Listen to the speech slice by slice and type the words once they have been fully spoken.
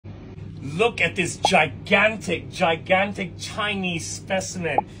Look at this gigantic Chinese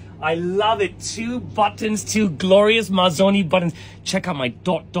specimen. I love it. 2 buttons, 2 glorious Mazzoni buttons. Check out my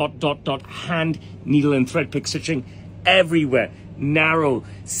dot hand, needle and thread pick stitching everywhere. Narrow,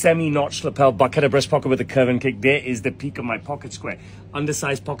 semi-notched lapel, bucket breast pocket with a curve and kick. There is the peak of my pocket square.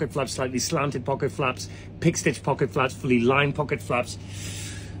 Undersized pocket flaps, slightly slanted pocket flaps, pick stitch pocket flaps, fully lined pocket flaps,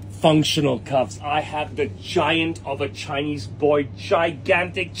 functional cuffs. I have the giant of a Chinese boy,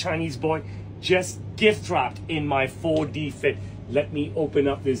 gigantic Chinese boy, just gift wrapped in my 4D fit. Let me open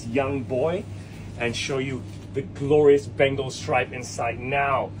up this young boy and show you the glorious Bengal stripe inside.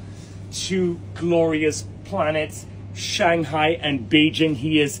 Now, 2 glorious planets, Shanghai and Beijing.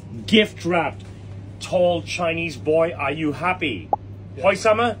 He is gift wrapped. Tall Chinese boy, are you happy? Hoi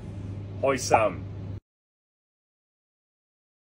Summer? Hoi Sam.